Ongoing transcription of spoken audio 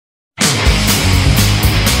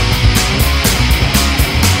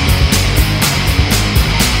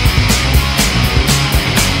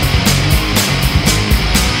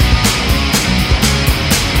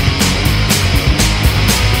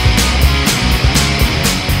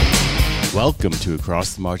Welcome to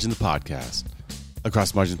Across the Margin, the podcast.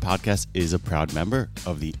 Across the Margin podcast is a proud member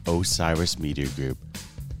of the Osiris Media Group.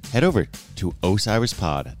 Head over to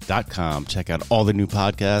osirispod.com. Check out all the new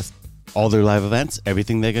podcasts, all their live events,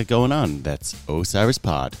 everything they got going on. That's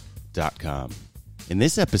osirispod.com. In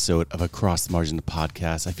this episode of Across the Margin, the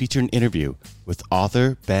podcast, I feature an interview with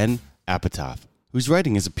author Ben Apatoff, whose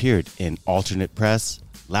writing has appeared in Alternate Press,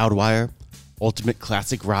 Loudwire, Ultimate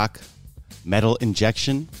Classic Rock, Metal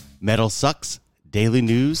Injection, Metal Sucks, Daily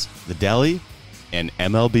News, The Deli, and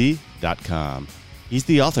MLB.com. He's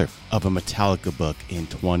the author of a Metallica book in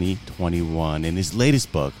 2021, and his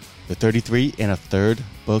latest book, the 33 and a third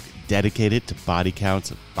book dedicated to body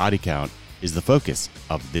counts. Body count is the focus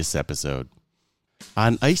of this episode.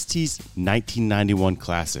 On Ice-T's 1991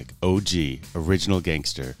 classic, OG, Original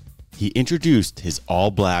Gangster, he introduced his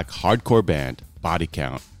all-black hardcore band, Body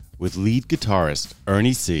Count, with lead guitarist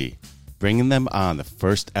Ernie C., bringing them on the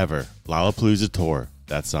first ever Lollapalooza tour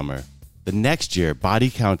that summer. The next year,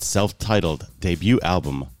 Body Count's self-titled debut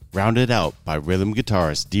album, rounded out by rhythm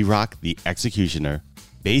guitarist D-Rock the Executioner,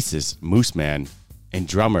 bassist Moose Man, and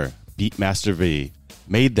drummer Beatmaster V,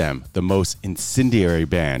 made them the most incendiary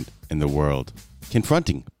band in the world,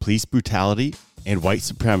 confronting police brutality and white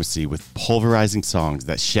supremacy with pulverizing songs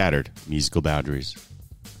that shattered musical boundaries.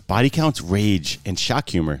 Body Count's rage and shock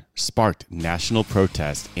humor sparked national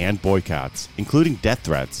protests and boycotts, including death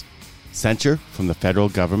threats, censure from the federal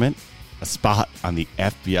government, a spot on the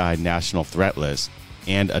FBI national threat list,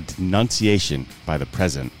 and a denunciation by the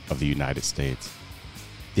President of the United States.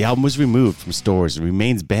 The album was removed from stores and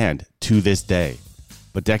remains banned to this day.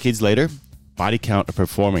 But decades later, Body Count are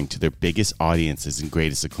performing to their biggest audiences and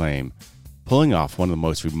greatest acclaim, pulling off one of the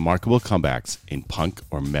most remarkable comebacks in punk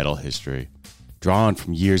or metal history. Drawn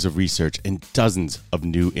from years of research and dozens of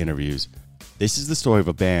new interviews, this is the story of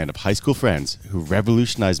a band of high school friends who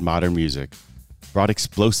revolutionized modern music, brought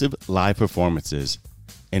explosive live performances,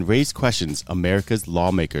 and raised questions America's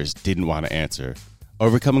lawmakers didn't want to answer,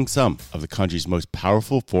 overcoming some of the country's most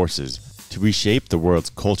powerful forces to reshape the world's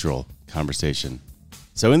cultural conversation.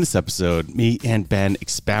 So in this episode, me and Ben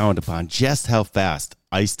expound upon just how fast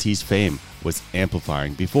Ice-T's fame was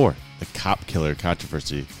amplifying before the cop killer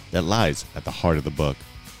controversy that lies at the heart of the book.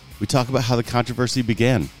 We talk about how the controversy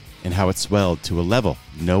began and how it swelled to a level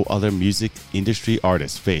no other music industry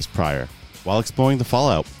artist faced prior, while exploring the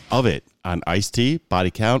fallout of it on Ice-T, Body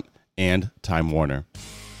Count, and Time Warner.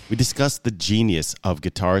 We discuss the genius of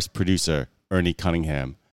guitarist-producer Ernie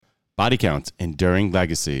Cunningham, Body Count's enduring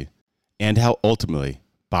legacy, and how ultimately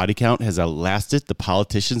Body Count has outlasted the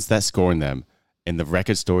politicians that scorned them and the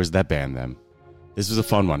record stores that banned them. This was a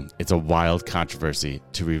fun one. It's a wild controversy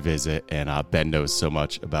to revisit, and Ben knows so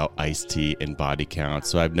much about Ice-T and Body Count,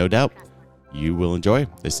 so I have no doubt you will enjoy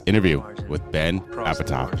this interview with Ben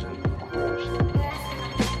Apatoff.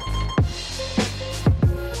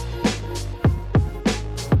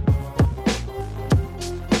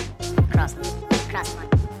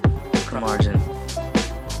 Margin.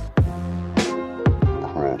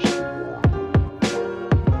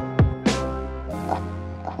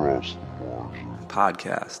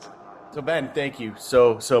 Podcast. So Ben, thank you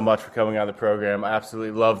so much for coming on the program. I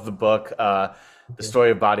absolutely love the book. The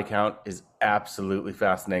story of Body Count is absolutely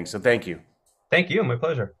fascinating. So thank you. Thank you. My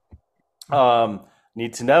pleasure.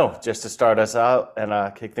 Need to know, just to start us out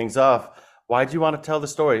and kick things off, why do you want to tell the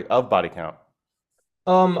story of Body Count?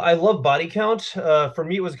 I love Body Count. For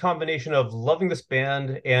me, it was a combination of loving this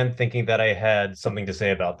band and thinking that I had something to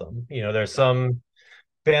say about them. You know, there's some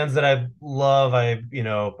bands that I love. I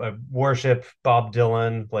worship Bob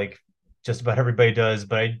Dylan, like just about everybody does,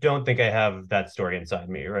 but I don't think I have that story inside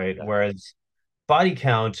me, right? Yeah. Whereas Body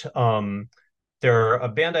Count, they're a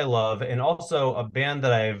band I love, and also a band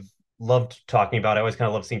that I've loved talking about. I always kind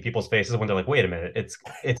of love seeing people's faces when they're like, wait a minute, it's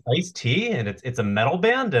Ice-T and it's a metal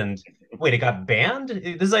band, and wait, it got banned?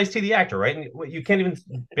 This is Ice-T the actor, right? And you can't even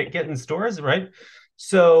get in stores, right?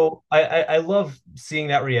 So I love seeing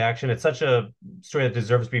that reaction. It's such a story that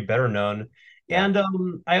deserves to be better known. And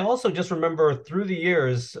I also just remember through the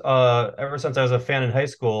years, ever since I was a fan in high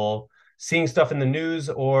school, seeing stuff in the news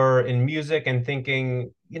or in music and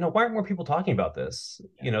thinking, why aren't more people talking about this?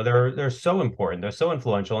 They're so important, they're so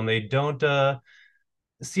influential, and they don't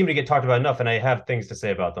seem to get talked about enough. And I have things to say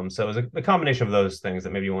about them. So it was a combination of those things that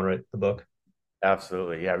maybe you want to write the book.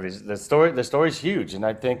 Absolutely, yeah. The story's huge, and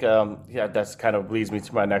I think that's kind of leads me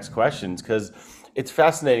to my next questions, because it's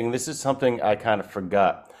fascinating. This is something I kind of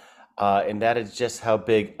forgot, and that is just how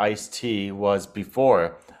big Ice-T was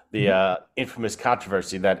before the infamous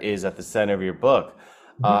controversy that is at the center of your book.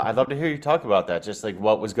 I'd love to hear you talk about that, just like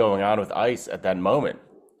what was going on with Ice at that moment.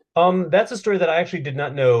 That's a story that I actually did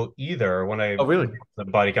not know either when I Oh, really? was a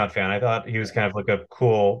Body Count fan. I thought he was kind of like a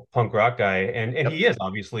cool punk rock guy, and Yep. he is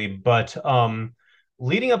obviously, but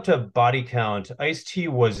leading up to Body Count, Ice-T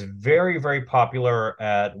was very, very popular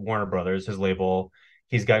at Warner Brothers, his label.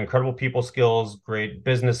 He's got incredible people skills, great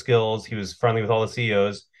business skills. He was friendly with all the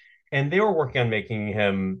CEOs, and they were working on making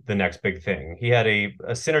him the next big thing. He had a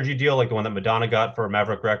synergy deal like the one that Madonna got for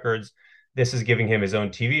Maverick Records. This is giving him his own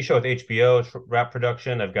TV show with HBO, rap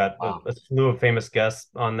production. I've got Wow. a slew of famous guests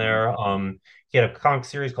on Mhm. there. He had a comic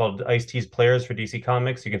series called Ice-T's Players for DC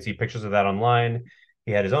Comics. You can see pictures of that online.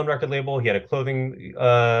 He had his own record label. He had a clothing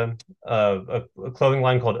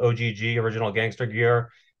line called OGG, Original Gangster Gear.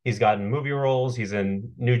 He's gotten movie roles. He's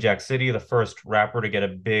in New Jack City, the first rapper to get a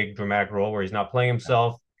big dramatic role where he's not playing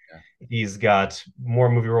himself. Yeah. He's got more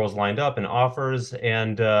movie roles lined up and offers.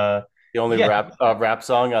 And The only yeah, rap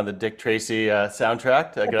song on the Dick Tracy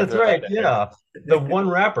soundtrack. I gotta that's throw right. that in Yeah. The there. one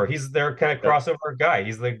rapper. He's their kind of Yep. crossover guy.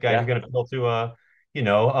 He's the guy who's Yeah. going to appeal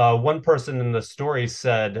to one person in the story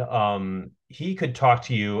said he could talk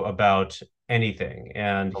to you about anything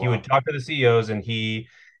and Oh, he would wow. talk to the CEOs and he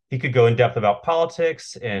could go in depth about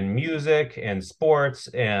politics and music and sports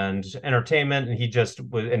and entertainment and he just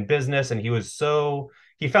was in business and he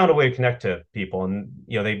found a way to connect to people and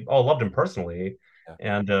they all loved him personally. Yeah.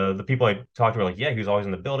 And the people I talked to were like, yeah, he was always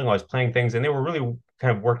in the building, always playing things. And they were really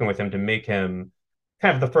kind of working with him to make him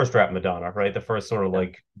kind of the first rap Madonna, right? The first sort of Yeah.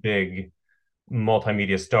 like big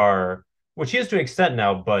multimedia star, which he is to an extent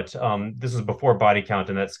now, but this was before Body Count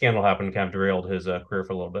and that scandal happened and kind of derailed his career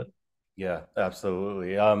for a little bit. Yeah,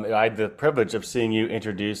 absolutely. I had the privilege of seeing you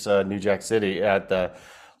introduce New Jack City at the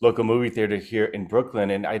local movie theater here in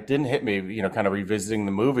Brooklyn, and it didn't hit me, kind of revisiting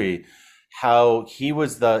the movie, how he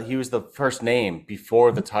was the first name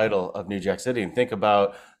before the title of New Jack City, and think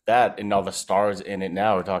about that and all the stars in it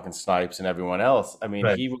now. We're talking Snipes and everyone else. I mean,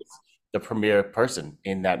 Right. he was the premier person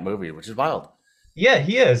in that movie, which is wild. Yeah,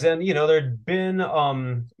 he is. And there'd been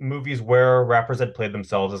movies where rappers had played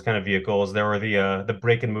themselves as kind of vehicles. There were the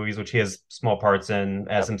Breakin' movies, which he has small parts in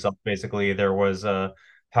as Yep. himself, basically. There was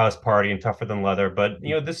House Party and Tougher Than Leather. But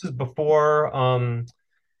this is before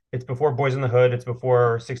it's before Boys in the Hood, it's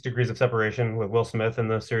before 6 Degrees of Separation with Will Smith in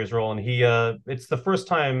the serious role. And it's the first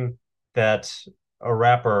time that a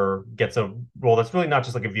rapper gets a role that's really not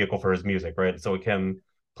just like a vehicle for his music, right? So like him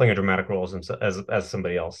playing a dramatic role as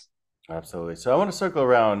somebody else. Absolutely. So I want to circle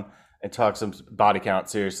around and talk some body count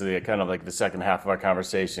seriously at kind of like the second half of our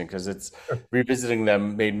conversation because it's Sure. revisiting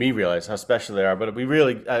them made me realize how special they are. But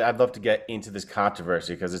I'd love to get into this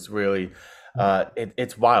controversy because it's really,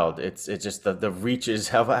 it's wild. It's just the reaches,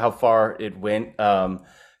 how far it went.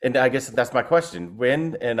 And I guess that's my question.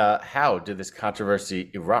 When and how did this controversy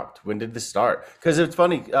erupt? When did this start? Because it's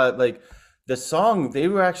funny, like the song, they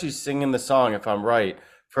were actually singing the song, if I'm right,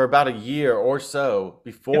 for about a year or so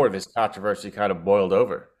before Yep. this controversy kind of boiled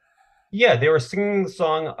over. Yeah, they were singing the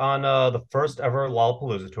song on the first ever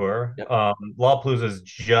Lollapalooza tour. Yep. Lollapalooza is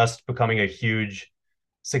just becoming a huge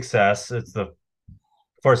success. It's the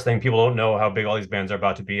first thing people don't know how big all these bands are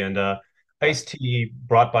about to be. And Yeah. Ice-T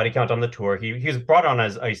brought Body Count on the tour. He was brought on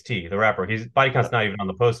as Ice-T, the rapper. He's Body Count's Yep. not even on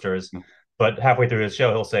the posters, but halfway through his show,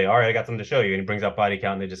 he'll say, "All right, I got something to show you," and he brings out Body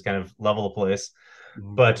Count, and they just kind of level the place.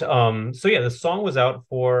 Mhm. But so yeah, the song was out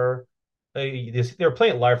for they were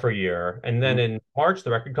playing it live for a year, and then Mhm. in March the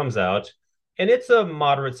record comes out, and it's a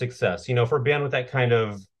moderate success. For a band with that kind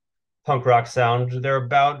of punk rock sound, they're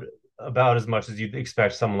about as much as you'd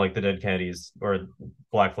expect someone like the Dead Kennedys or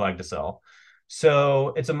Black Flag to sell.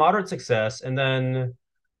 So it's a moderate success, and then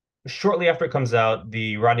shortly after it comes out,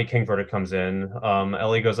 the Rodney King verdict comes in.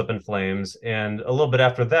 LA goes up in flames, and a little bit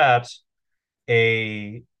after that,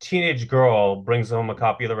 a teenage girl brings home a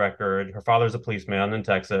copy of the record. Her father's a policeman in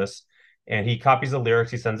Texas, and he copies the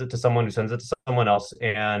lyrics. He sends it to someone who sends it to someone else,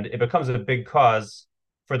 and it becomes a big cause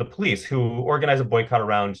for the police who organize a boycott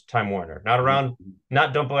around Time Warner. Mhm.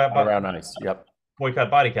 Not don't All around nice. Yep.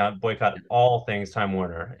 boycott Body Count, boycott all things Time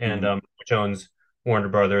Warner, and Mhm. which owns Warner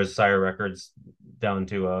Brothers, Sire Records, down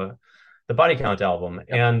to the Body Count album,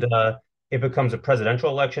 Yep. and it becomes a presidential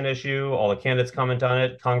election issue. All the candidates comment on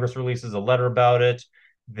it. Congress releases a letter about it.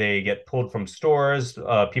 They get pulled from stores.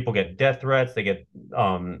 People get death threats. They get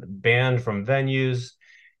banned from venues.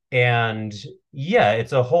 And yeah,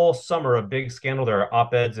 it's a whole summer of big scandal. There are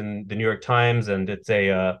op-eds in the New York Times, and it's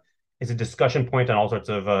a discussion point on all sorts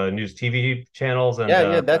of news TV channels. And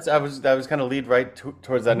Yeah, yeah, I was kind of lead right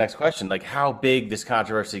towards that next question, like how big this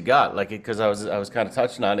controversy got, like because I was kind of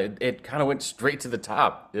touching on it. It kind of went straight to the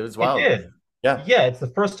top. It was it wild. did. Yeah, Yeah, it's the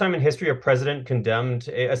first time in history a sitting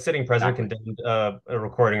president exactly. condemned a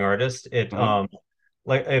recording artist. It Hmm.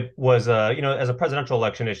 like it was as a presidential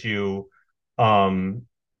election issue, um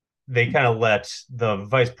they kind of let the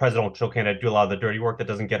vice presidential candidate do a lot of the dirty work that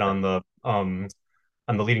doesn't get on the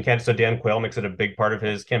leading candidate. So Dan Quayle makes it a big part of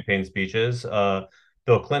his campaign speeches.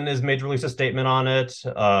 Bill Clinton has made release a statement on it.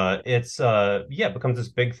 It's yeah, it becomes this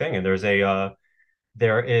big thing, and there is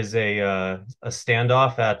a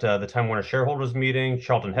standoff at the Time Warner shareholders meeting.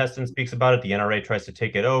 Charlton Heston speaks about it. The NRA tries to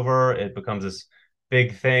take it over. It becomes this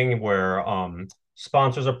big thing where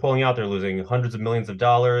sponsors are pulling out. They're losing hundreds of millions of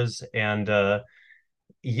dollars, and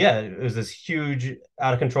yeah, it was this huge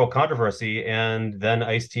out of control controversy. And then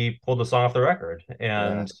Ice-T pulled the song off the record, Yeah.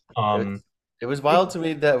 and It, it was it, wild to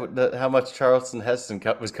me that how much Charleston Heston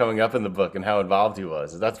was coming up in the book and how involved he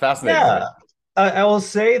was. That's fascinating to me. yeah, I will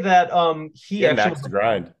say that He he had an actually axe to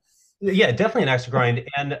grind. yeah, definitely an axe to grind,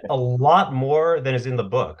 and a lot more than is in the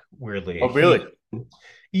book. Weirdly, Oh, really?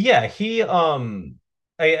 yeah,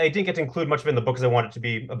 I didn't get to include much of it in the book because I wanted it to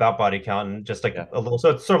be about body count and just like Yeah. a little.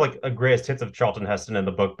 So it's sort of like a greatest hits of Charlton Heston in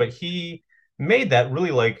the book, but he made that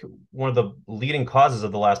really like one of the leading causes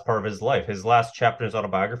of the last part of his life. His last chapter in his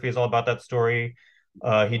autobiography is all about that story.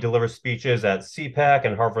 He delivers speeches at CPAC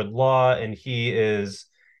and Harvard Law, and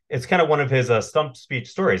it's kind of one of his stump speech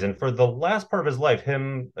stories. And for the last part of his life,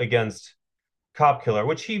 him against cop killer,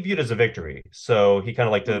 which he viewed as a victory. So he kind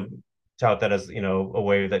of liked to Mhm. tout that as, a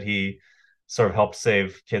way that he sort of helped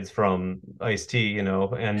save kids from Ice-T. And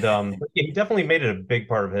but yeah, he definitely made it a big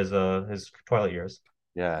part of his Twilight years.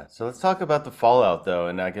 Yeah. So let's talk about the fallout, though,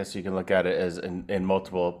 and I guess you can look at it as in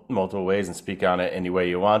multiple ways and speak on it any way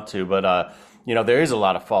you want to. But there is a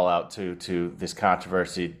lot of fallout to this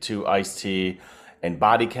controversy, to Ice-T and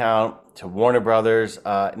body count, to Warner Brothers,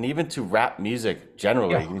 and even to rap music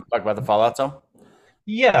generally. Yeah. Can you talk about the fallout some?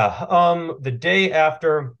 Yeah. The day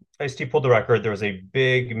after Ice-T pulled the record, there was a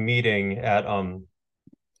big meeting at kind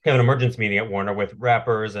of an emergency meeting at Warner with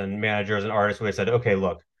rappers and managers and artists where they said, okay,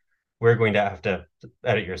 look, we're going to have to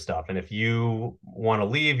edit your stuff. And if you want to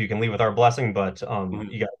leave, you can leave with our blessing, but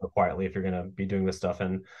Mhm. you got to go quietly if you're going to be doing this stuff.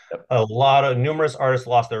 And Yep. a lot of numerous artists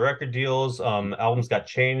lost their record deals. Albums got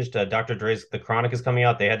changed. Dr. Dre's The Chronic is coming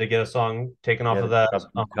out. They had to get a song taken off Yeah, of that.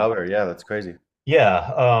 the cover. Yeah, that's crazy.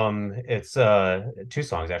 Yeah, it's two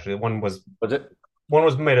songs actually. Was it? One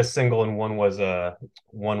was made a single and one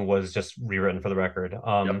was just rewritten for the record.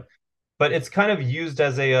 Yep. But it's kind of used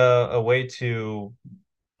as a way to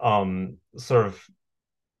sort of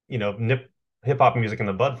nip hip hop music in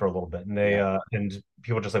the bud for a little bit, and they Yeah. and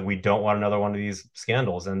people just like we don't want another one of these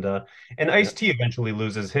scandals, and Yep. Ice-T eventually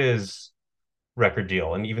loses his record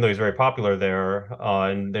deal, and even though he's very popular there,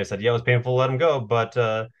 and they said yeah it was painful to let him go, but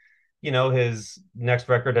his next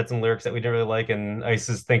record had some lyrics that we didn't really like, and Ice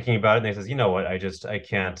is thinking about it, and he says, you know what, I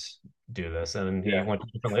can't do this, and he Yeah. went to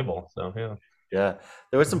a different label. So yeah. Yeah.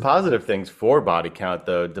 There were some positive things for body count,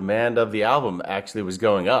 though. Demand of the album actually was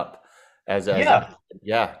going up as Yeah,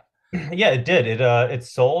 yeah. yeah, it did. It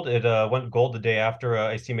sold. It went gold the day after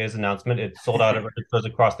Ice-T made his announcement. It sold out at record stores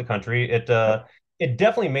across the country. Yep. It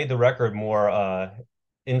definitely made the record more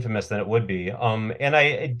infamous than it would be. And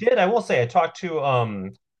I will say I talked to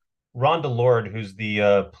Ron DeLorde, who's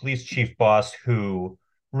the police chief boss who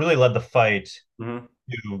really led the fight Hmm.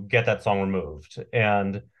 to get that song removed.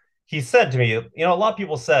 And he said to me, a lot of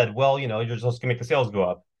people said, well, you're just gonna make the sales go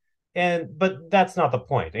up. But that's not the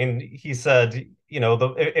point. And he said,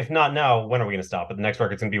 if not now, when are we gonna stop it? The next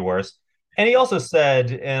record's gonna be worse. And he also said,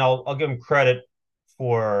 and I'll give him credit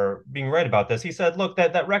for being right about this. He said, look,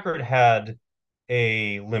 that record had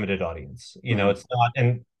a limited audience. Hmm. It's not,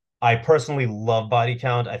 and I personally love Body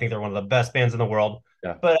Count. I think they're one of the best bands in the world.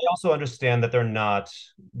 Yeah. But I also understand that they're not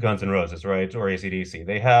Guns N' Roses, right? Or AC/DC.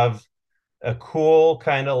 They have a cool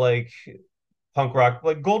kind of like punk rock,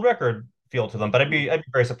 like gold record feel to them. But Mhm. I'd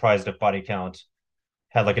be very surprised if Body Count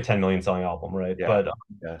had like a 10 million selling album, right? Yeah.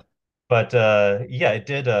 Yeah. But yeah, it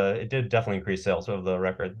did definitely increase sales of the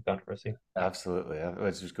record controversy. Absolutely.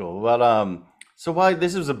 Which is cool. Well, so why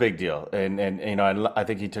this was a big deal, and I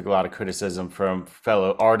think he took a lot of criticism from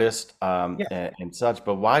fellow artists, Yeah. and such.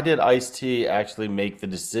 But why did Ice-T actually make the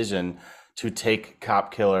decision to take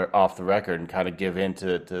Cop Killer off the record and kind of give in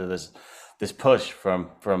to this push from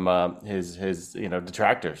his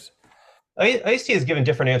detractors? Ice-T has given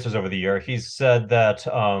different answers over the year. He's said that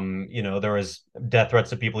there was death threats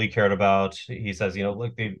to people he cared about. He says,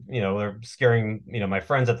 look, they're scaring, my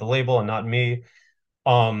friends at the label and not me.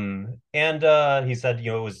 And he said,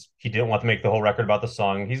 he didn't want to make the whole record about the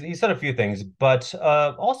song. He said a few things, but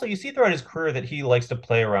also you see throughout his career that he likes to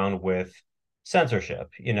play around with censorship.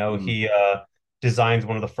 Mm. He designs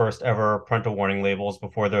one of the first ever parental warning labels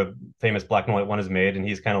before the famous black and white one is made, and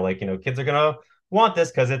he's kind of like, kids are gonna want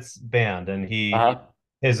this because it's banned, and he Uh-huh.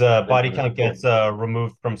 His That's body really count cool. gets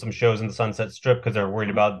removed from some shows in the Sunset Strip because they're worried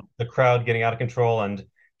Mhm. about the crowd getting out of control. And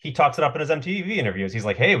he talks it up in his MTV interviews. He's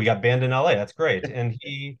like, "Hey, we got banned in LA. That's great." And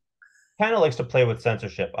he kind of likes to play with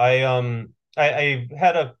censorship. I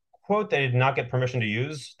had a quote that I did not get permission to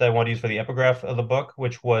use that I wanted to use for the epigraph of the book,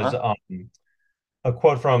 which was Huh? a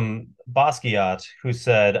quote from Basquiat, who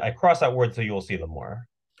said, "I cross out words so you will see them more."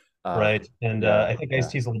 Uh, Right. And yeah, I think yeah.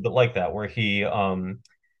 Ice-T's a little bit like that, where I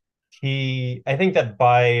think that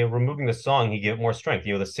by removing the song, he gave it more strength.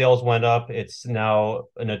 The sales went up. It's now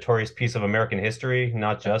a notorious piece of American history,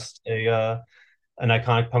 not just a an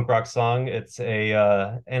iconic punk rock song.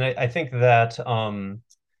 And I think that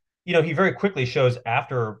he very quickly shows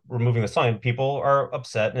after removing the song, people are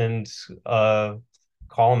upset and uh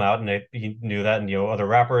call him out, and he knew that, and other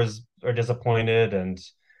rappers are disappointed, and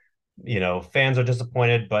fans are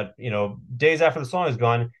disappointed, but days after the song is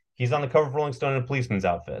gone, he's on the cover of Rolling Stone in a policeman's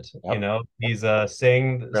outfit. Yep. He's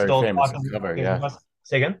saying Very still famous talking cover. things to Yeah. us.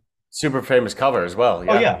 Say again? Super famous cover as well. Oh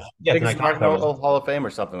Yeah. yeah, I yeah, it's think an it's the Rock iconic and cover. Roll Hall of Fame or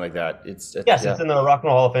something like that. It's Yes, yeah. it's in the Rock and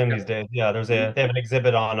Roll Hall of Fame Yeah. these days. Yeah, Mhm. they have an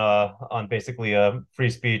exhibit on basically free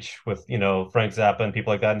speech with Frank Zappa and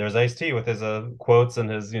people like that. And there's Ice-T with his quotes and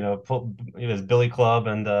his his Billy Club,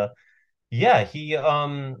 and yeah, he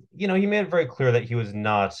made it very clear that he was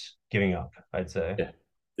not giving up, I'd say. Yeah.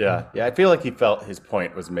 Yeah. Yeah. I feel like he felt his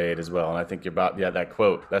point was made as well. And I think you're about, yeah, that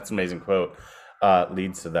quote, that's an amazing quote,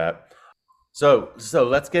 leads to that. So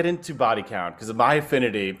let's get into body count because of my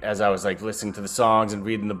affinity as I was like listening to the songs and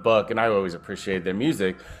reading the book, and I always appreciated their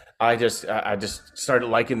music. I just started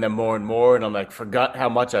liking them more and more, and I'm like forgot how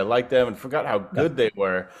much I liked them and forgot how Yeah. good they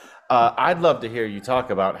were. I'd love to hear you talk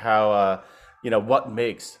about how what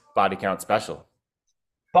makes body count special.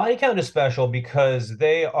 Body Count is special because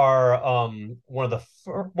they are one of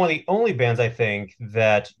the only bands I think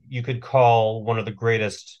that you could call one of the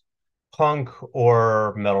greatest punk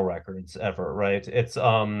or metal records ever, right? It's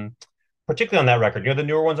particularly on that record. The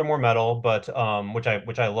newer ones are more metal, but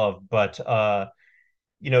which I love, but at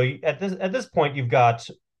this point you've got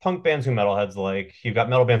punk bands who metalheads like, you've got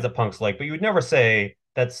metal bands that punks like, but you would never say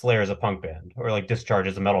that Slayer is a punk band or like Discharge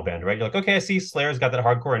is a metal band, right? You're like, okay, I see Slayer's got that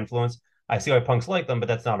hardcore influence. I see why punks like them, but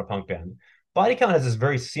that's not a punk band. Body Count has this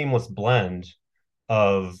very seamless blend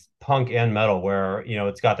of punk and metal where,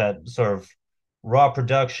 it's got that sort of raw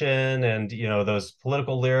production and, those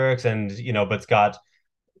political lyrics and, but it's got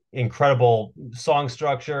incredible song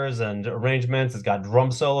structures and arrangements. It's got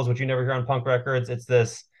drum solos, which you never hear on punk records. It's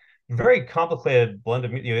this very complicated blend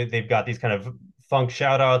of, they've got these kind of funk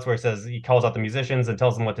shout outs where he calls out the musicians and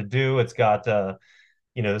tells them what to do. It's got,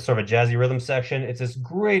 sort of a jazzy rhythm section. It's this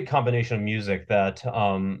great combination of music that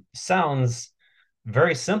sounds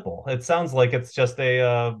very simple. It sounds like it's just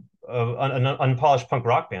an unpolished punk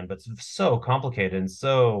rock band, but it's so complicated and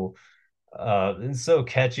so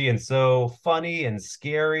catchy and so funny and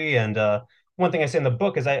scary. And one thing I say in the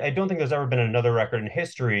book is I don't think there's ever been another record in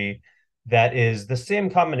history that is the same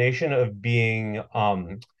combination of being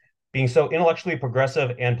so intellectually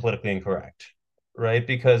progressive and politically incorrect, right?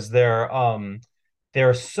 Because they're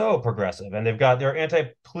so progressive, and they're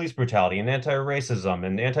anti-police brutality and anti-racism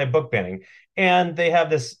and anti-book banning, and they have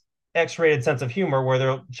this X-rated sense of humor where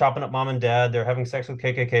they're chopping up mom and dad, they're having sex with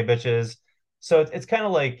KKK bitches. So it's kind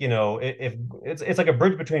of like, if it's like a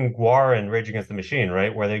bridge between Guar and Rage Against the Machine,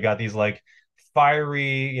 right? Where they've got these like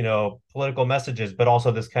fiery, political messages, but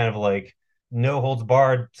also this kind of like no holds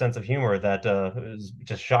barred sense of humor that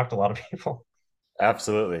just shocked a lot of people.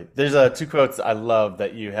 Absolutely. There's two quotes I love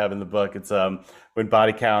that you have in the book. It's when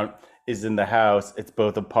body count is in the house, it's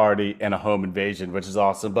both a party and a home invasion, which is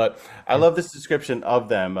awesome. But I love this description of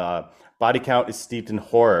them. Body count is steeped in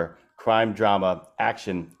horror, crime drama,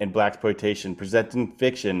 action, and black exploitation, presenting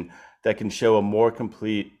fiction that can show a more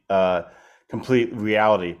complete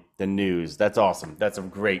reality than news. That's awesome. That's a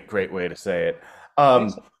great way to say it.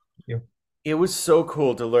 Thanks. Um, Thank you. it was so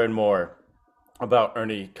cool to learn more about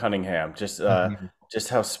Ernie Cunningham, Mhm. just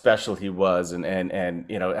how special he was, and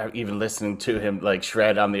even listening to him like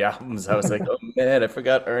shred on the albums, I was like, oh man, I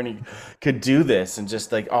forgot Ernie could do this, and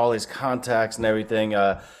just like all his contacts and everything.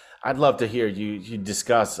 I'd love to hear you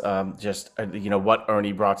discuss just what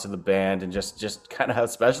Ernie brought to the band and just kind of how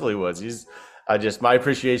special he was. He's I just my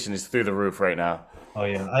appreciation is through the roof right now. Oh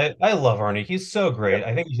yeah, I love Arnie. He's so great. Yep.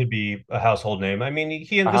 I think he should be a household name. I mean,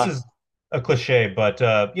 he and this Uh-huh. is a cliche, but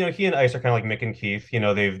he and Ice are kind of like Mick and Keith.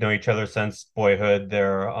 They've known each other since boyhood.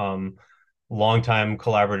 They're longtime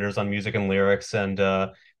collaborators on music and lyrics, and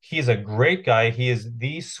he's a great guy. He is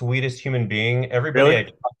the sweetest human being. Everybody I Really?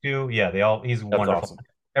 talk to, yeah, he's That's wonderful. awesome.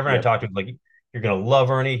 Everyone I Yep. talk to is like, you're gonna love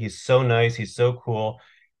Ernie. He's so nice. He's so cool.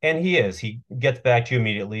 And he is. He gets back to you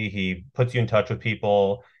immediately. He puts you in touch with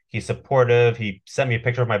people. He's supportive. He sent me a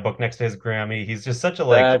picture of my book next to his Grammy. He's just such a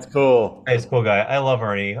like That's cool. nice, cool guy. I love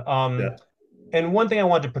Ernie. Yeah. And one thing I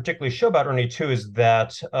wanted to particularly show about Ernie too is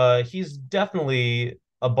that he's definitely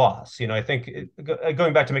a boss. I think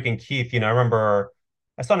going back to making Keith, I remember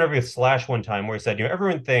I saw an interview with Slash one time where he said,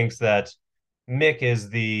 everyone thinks that Mick is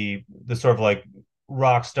the sort of like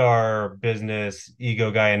rock star business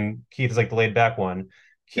ego guy, and Keith is like the laid back one.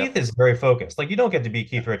 Keith Yep. is very focused. Like you don't get to be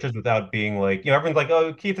Keith Richards without being like, everyone's like,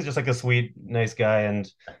 oh, Keith is just like a sweet, nice guy, and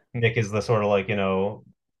Mick is the sort of like,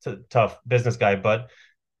 tough business guy. But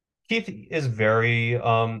Keith is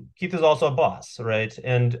also a boss, right?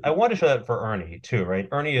 And I want to show that for Ernie too, right?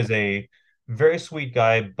 Ernie is a very sweet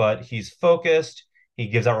guy, but he's focused. He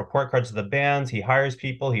gives out report cards to the bands. He hires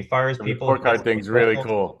people. He fires The people. He report does card thing's really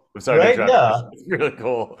incredible, cool. I'm sorry to right? interrupt. Yeah. It's really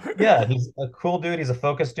cool. Yeah, he's a cool dude. He's a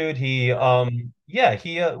focused dude. One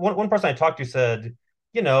person I talked to said,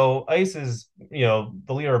 Ice is, the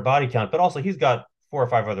leader of Body Count, but also he's got four or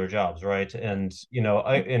five other jobs, right? And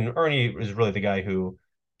and Ernie is really the guy who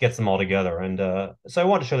gets them all together. And so I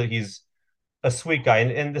want to show that he's a sweet guy,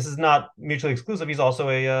 and this is not mutually exclusive. He's also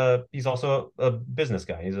a business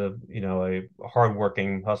guy. He's a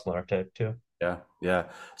hardworking hustler type too. Yeah, yeah.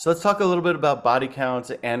 So let's talk a little bit about Body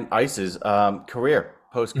Count and Ice's career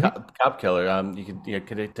post Mhm. cop killer.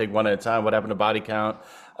 Could take one at a time. What happened to Body Count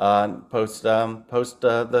post the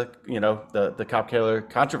cop killer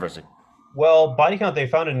controversy? Well, Body Count, they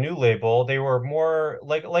found a new label. They were more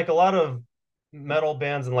like a lot of metal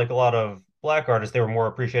bands and like a lot of black artists. They were more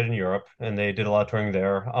appreciated in Europe, and they did a lot of touring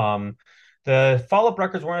there. The follow-up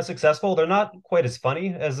records weren't as successful. They're not quite as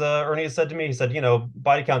funny as Ernie has said to me. He said,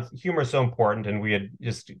 Body Count humor is so important, and we had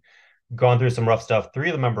just gone through some rough stuff. Three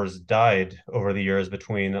of the members died over the years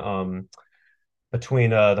between the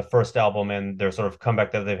first album and their sort of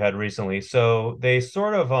comeback that they've had recently. So they're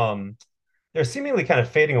seemingly kind of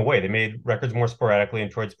fading away. They made records more sporadically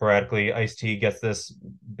and toured sporadically. Ice-T gets this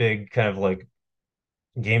big kind of like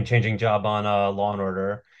game-changing job on Law and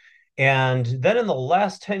Order. And then in the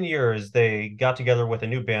last 10 years, they got together with a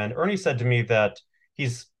new band. Ernie said to me that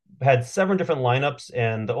he's had seven different lineups,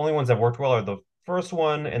 and the only ones that worked well are the first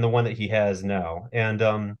one and the one that he has now. And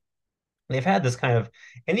they've had this kind of,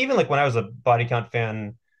 and even like when I was a Body Count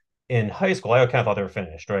fan in high school, I kind of thought they were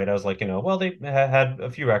finished, right? I was like, well, they had a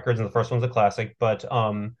few records, and the first one's a classic, but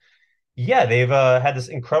yeah, they've had this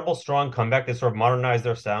incredible strong comeback. They sort of modernized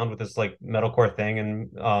their sound with this like metalcore thing,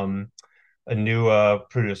 and a new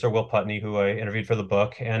producer, Will Putney, who I interviewed for the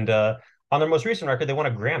book, and on their most recent record, they won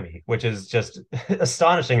a Grammy, which is just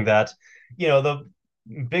astonishing that the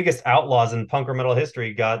biggest outlaws in punk or metal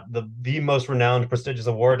history got the most renowned, prestigious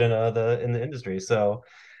award in the industry. So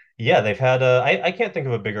yeah, they've had I can't think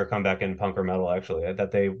of a bigger comeback in punk or metal actually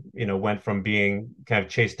that they went from being kind of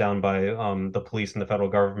chased down by the police and the federal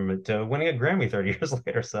government to winning a Grammy 30 years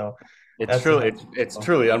later. So It's that's truly it's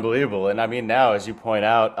truly unbelievable. And I mean now, as you point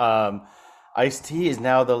out, Ice-T is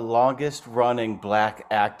now the longest running black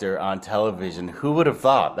actor on television. Who would have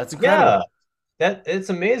thought? That's yeah, incredible. that it's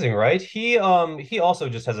amazing, right? He also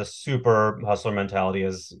just has a super hustler mentality,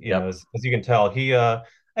 as Yep. as you can tell. He I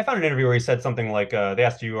found an interview where he said something like they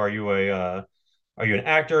asked you, are you an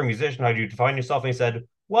actor, a musician? How do you define yourself? And he said,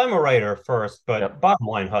 well, I'm a writer first, but Yep. bottom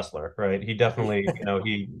line hustler, right? He definitely,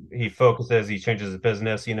 he focuses, he changes his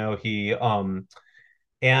business, he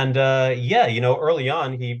and yeah, early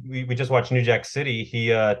on, we just watched New Jack City. He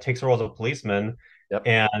takes a role as a policeman, Yep.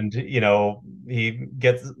 and he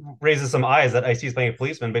gets raises some eyes that I see he's playing a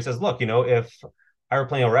policeman, but he says, "Look, if I were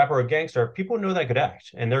playing a rapper or a gangster, people would know that I could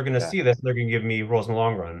act, and they're going to Yeah. see this, and they're going to give me roles in the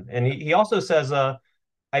long run." And he also says,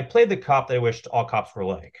 "I played the cop that I wished all cops were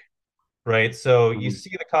like." Right. So you Mhm.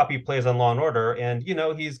 see the cop he plays on Law and Order, and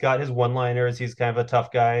he's got his one-liners. He's kind of a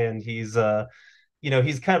tough guy, and he's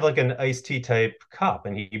kind of like an Ice-T type cop,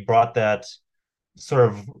 and he brought that sort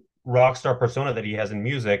of rock star persona that he has in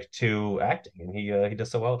music to acting, and he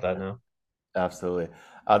does so well with that now. Absolutely.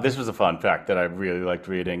 This was a fun fact that I really liked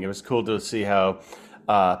reading. It was cool to see how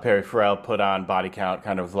Perry Farrell put on Body Count,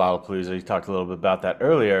 kind of Lollapalooza. You talked a little bit about that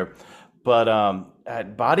earlier. But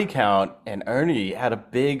at Body Count, and Ernie had a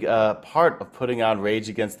big part of putting on Rage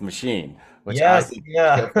Against the Machine, which I Yes, think is so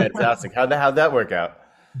yeah. fantastic. How'd that work out?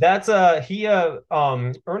 That's he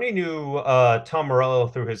Ernie knew Tom Morello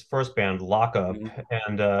through his first band, Lockup, Mhm.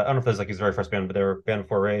 and I don't know if it was like his very first band, but they were a band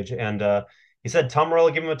before Rage. And he said Tom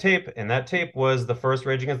Morello gave him a tape, and that tape was the first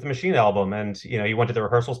Rage Against the Machine album. And he went to the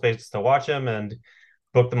rehearsal space to watch him and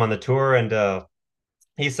booked them on the tour. And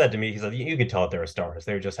he said to me, he said, you could tell that they were stars.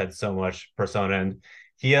 They just had so much persona. And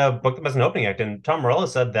he booked them as an opening act. And Tom Morello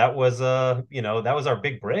said that was that was our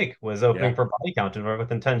big break, was opening Yeah. for Body Count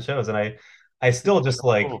within 10 shows. And I still just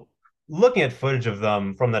like Cool. looking at footage of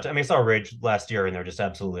them from that. I mean, I saw Rage last year and they're just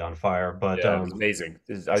absolutely on fire. But Yeah, it was amazing.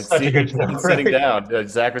 I such see a good him show, sitting right? down.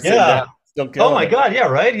 Zach was sitting down, Yeah. still Oh killing my it. God, yeah,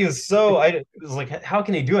 right. He was so I it was like, how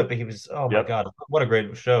can he do it? But he was, oh my Yep, God, what a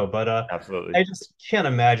great show. But absolutely. I just can't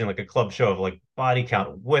imagine like a club show of like Body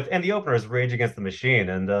Count with, and the opener is Rage Against the Machine.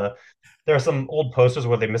 And there are some old posters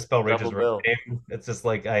where they misspell Double Rage's bill. name. It's just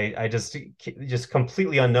like I just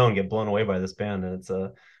completely unknown get blown away by this band. And it's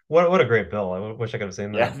what a great bill. I wish I could have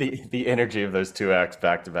seen Yeah, that. the energy of those two acts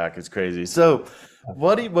back to back is crazy. So,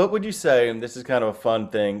 what would you say? And this is kind of a fun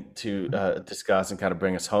thing to discuss and kind of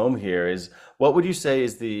bring us home here. Is what would you say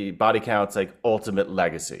is the Body Count's like ultimate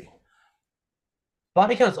legacy?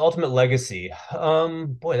 Body Count's ultimate legacy.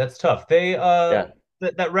 Boy, that's tough. Yeah,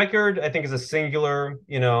 That record I think is a singular,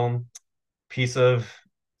 piece of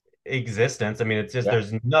existence. I mean, it's just yeah,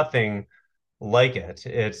 there's nothing like it.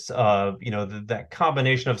 It's that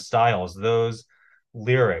combination of styles, those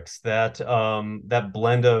lyrics, that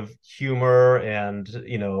blend of humor and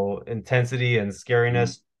intensity and mhm,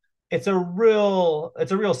 scariness. It's a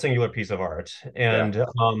real singular piece of art. yeah,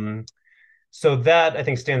 And so that I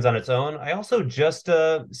think stands on its own. I also just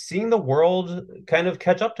seeing the world kind of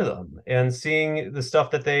catch up to them and seeing the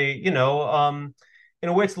stuff that they, in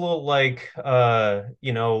a way it's a little like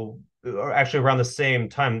or actually around the same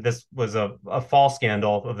time this was a fall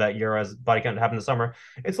scandal of that year as Body Count happened this summer.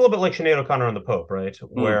 It's a little bit like Sinead O'Connor and the Pope, right? mm,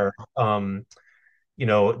 Where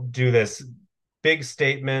do this big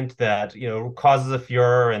statement that causes a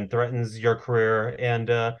furor and threatens your career,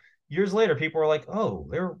 and years later people were like, oh,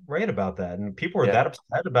 they're right about that, and people were yeah, that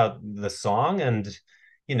upset about the song. And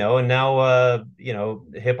and now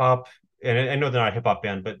hip hop, and I know they're not a hip hop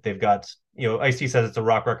band, but they've got, Ice-T says it's a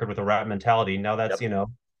rock record with a rap mentality. Now that's yep,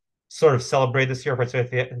 sort of celebrate this year for its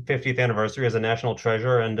 50th anniversary as a national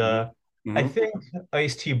treasure. And hmm I hmm think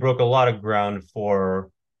Ice-T broke a lot of ground for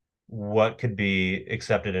what could be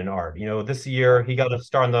accepted in art. This yeah, year he got a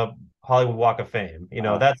star on the Hollywood Walk of Fame.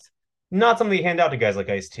 uh-huh. That's not something you hand out to guys like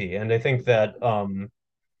Ice-T. And I think that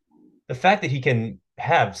the fact that he can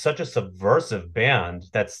have such a subversive band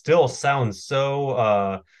that still sounds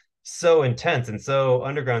so intense and so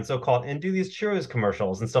underground, so called, and do these Cheerios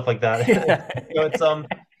commercials and stuff like that. It's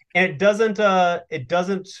and it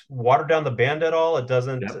doesn't water down the band at all. It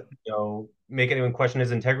doesn't, Yep, make anyone question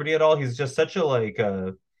his integrity at all. He's just such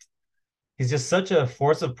a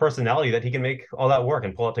force of personality that he can make all that work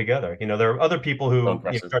and pull it together. There are other people so who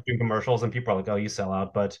impressive. start doing commercials and people are like, "Oh, you sell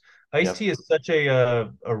out." But Yep, Ice-T is such a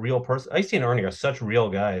real person. Ice-T and Ernie are such real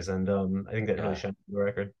guys, and I think that really yeah. shines through the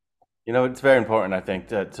record. It's very important, I think,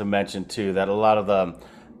 to mention too that a lot of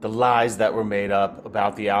the lies that were made up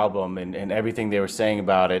about the album and everything they were saying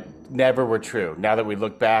about it never were true. Now that we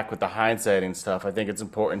look back with the hindsight and stuff, I think it's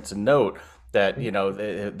important to note that,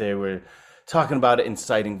 they were talking about it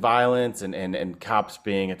inciting violence and cops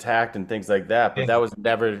being attacked and things like that, but Yeah. that was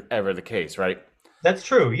never ever the case, right? That's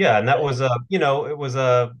true. Yeah, and that Yeah. was it was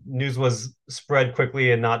news was spread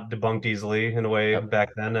quickly and not debunked easily in a way Yep. back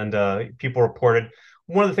then, and people reported.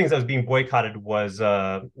 One of the things that was being boycotted was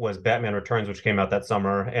Batman Returns, which came out that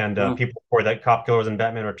summer, and Mhm. people reported that Cop Killers and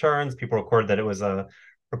Batman Returns. People recorded that it was a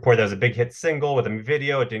report that was a big hit single with a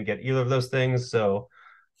video. It didn't get either of those things, so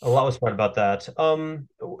a lot was spread about that. And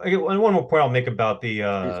one more point I'll make about Please.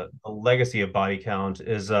 the legacy of Body Count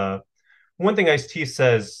is one thing Ice-T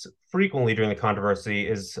says frequently during the controversy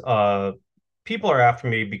is people are after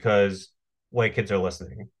me because white kids are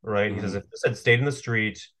listening, right? He says Mhm. if this had stayed in the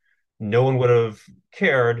street, no one would have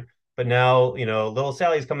cared. But now, little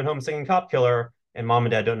Sally's coming home singing Cop Killer, and mom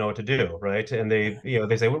and dad don't know what to do, right? And they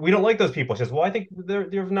say, we don't like those people. She says, well, I think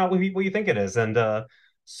they're not what you think it is. And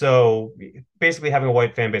so basically having a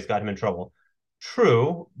white fan base got him in trouble.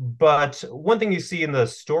 True, but one thing you see in the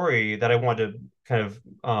story that I wanted to kind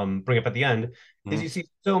of bring up at the end is you Mhm. see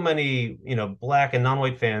so many, black and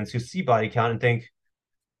non-white fans who see Body Count and think,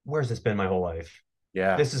 "Where's this been my whole life?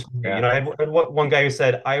 Yeah. This is for me." Yeah. I had one guy who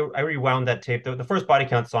said, "I rewound that tape. The first Body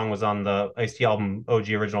Count song was on the Ice-T album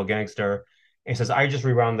OG Original Gangster." And he says, "I just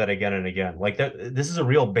rewound that again and again. Like that, this is a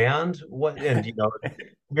real band. What?" And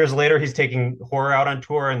years later, he's taking horror out on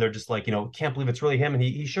tour, and they're just like, can't believe it's really him. And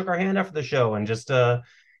he shook our hand after the show, and just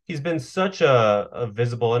he's been such a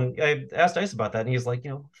visible. And I asked Ice about that, and he's like,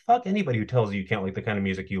 fuck anybody who tells you you can't like the kind of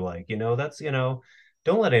music you like. That's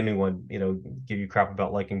don't let anyone give you crap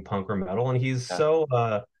about liking punk or metal. And he's Yeah.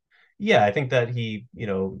 so yeah, I think that he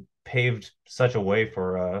paved such a way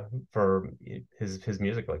for his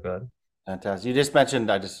music like that. Fantastic. You just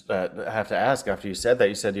mentioned, I just have to ask after you said that,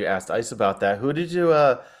 you said you asked Ice about that. Who did you,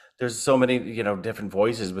 there's so many, different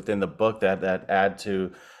voices within the book that add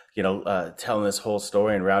to, telling this whole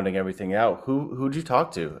story and rounding everything out. Who'd you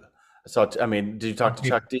talk to? Did you talk to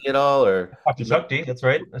Chuck D at all or? Talked to Chuck D. That's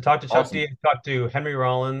right. I talked to Chuck D. Awesome. I talked to Henry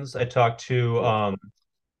Rollins. I talked to Cool.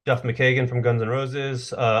 Duff McKagan from Guns N'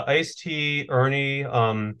 Roses, Ice-T, Ernie,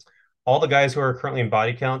 all the guys who are currently in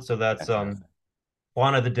Body Count. So that's Fantastic.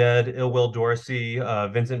 Juan of the Dead, Ill Will Dorsey,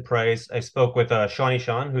 Vincent Price. I spoke with Shawnee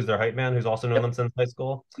Sean, who's their hype man, who's also known them Yep. since high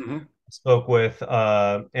school. Hmm. Spoke with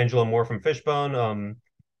Angela Moore from Fishbone.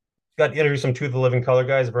 Got to interview some Two of the Living Color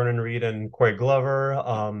guys, Vernon Reed and Corey Glover.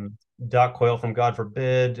 Doc Coyle from God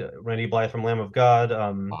Forbid, Randy Blythe from Lamb of God,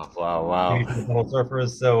 Wow, wow, Jimmy wow. from the Tunnel Surfers.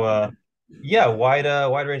 So yeah, wide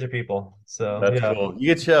range of people. So That's yeah, cool.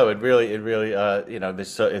 You could show it really,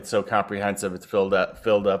 it's so comprehensive. It's filled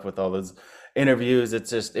up with all those interviews.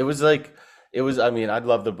 I mean, I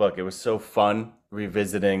love the book. It was so fun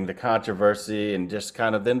revisiting the controversy and just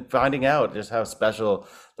kind of then finding out just how special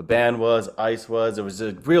the band was, Ice was. It was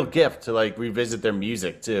a real gift to like revisit their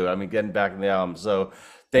music too. I mean, getting back in the album. So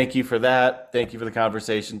thank you for that. Thank you for the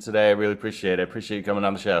conversation today. I really appreciate it. I appreciate you coming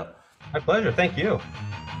on the show. my pleasure. Thank you.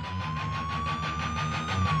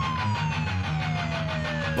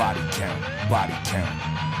 Body count, body count,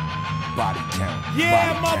 body count.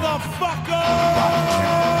 Yeah, body count, motherfucker!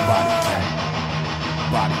 body count,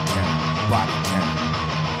 body count, body count,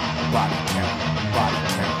 body count, body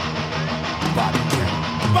count, body count,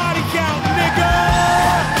 Body count, nigga!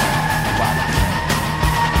 body count,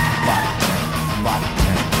 body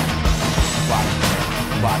count, body count,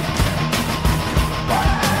 body count,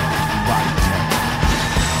 body count, body count,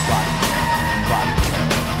 body count, body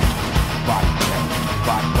count, body count, body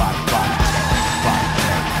count,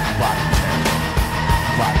 body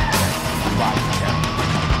body body count, body count, body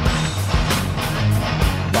count,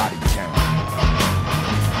 body count,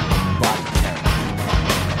 body count,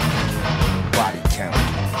 body count, body count,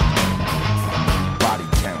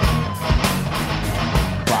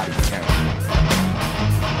 body count, body count,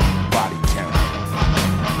 body count,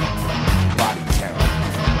 body count,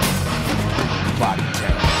 body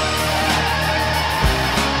count.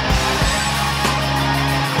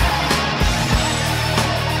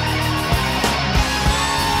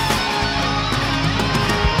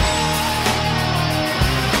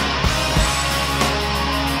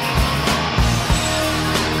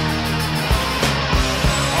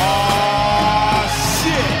 Oh,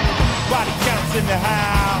 shit! Body counts in the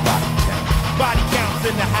house. Body count, Body counts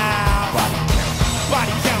in the house. body count,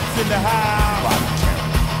 Body counts in the house. body count,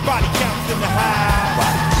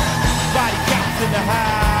 Body counts in the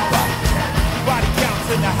house. body count, Body counts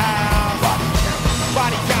in the house. body count, Body counts in the house. body count,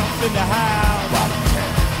 Body counts in the house. body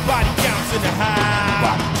count, Body counts in the house.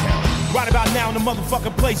 body count. Right about now, in the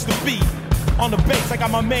motherfucking place to be. On the bass, I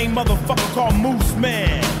got my main motherfucker called Moose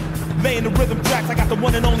Man. Laying the rhythm tracks, I got the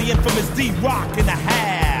one and only infamous D-Rock in the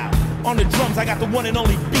half. On the drums, I got the one and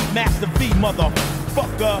only Beatmaster V,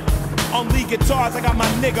 motherfucker. On lead guitars, I got my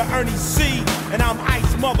nigga Ernie C. And I'm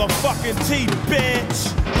Ice motherfucking T,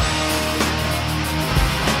 bitch.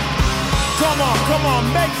 Come on,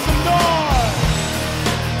 make some noise.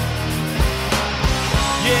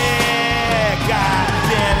 Yeah,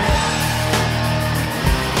 goddamn it.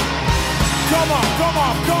 Come on.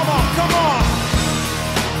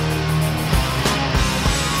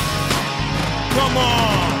 Come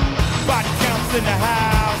on. Body counts in the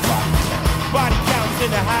house. Body counts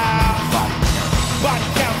in the house. Body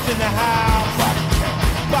counts in the house.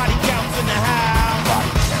 Body counts in the house.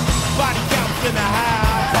 Body counts in the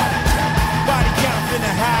house. Body counts in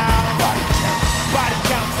the house. Body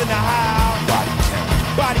counts in the house.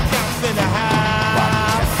 Body counts in the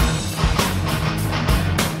house.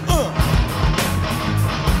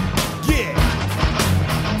 Yeah.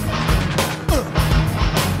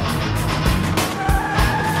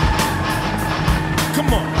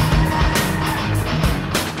 Come on.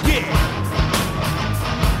 Yeah.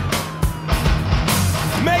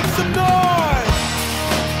 Make some noise.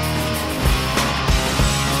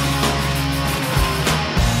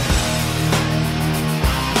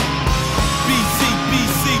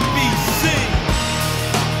 BC.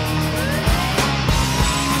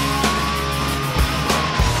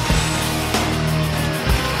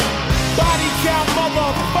 Body count,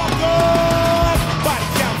 motherfucker. Body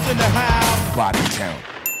counts in the house. Body count.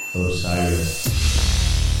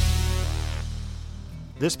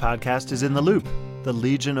 This podcast is in the Loop, the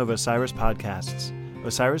Legion of Osiris podcasts.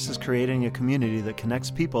 Osiris is creating a community that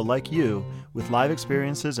connects people like you with live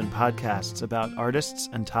experiences and podcasts about artists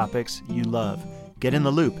and topics you love. Get in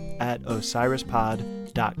the loop at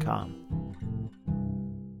osirispod.com.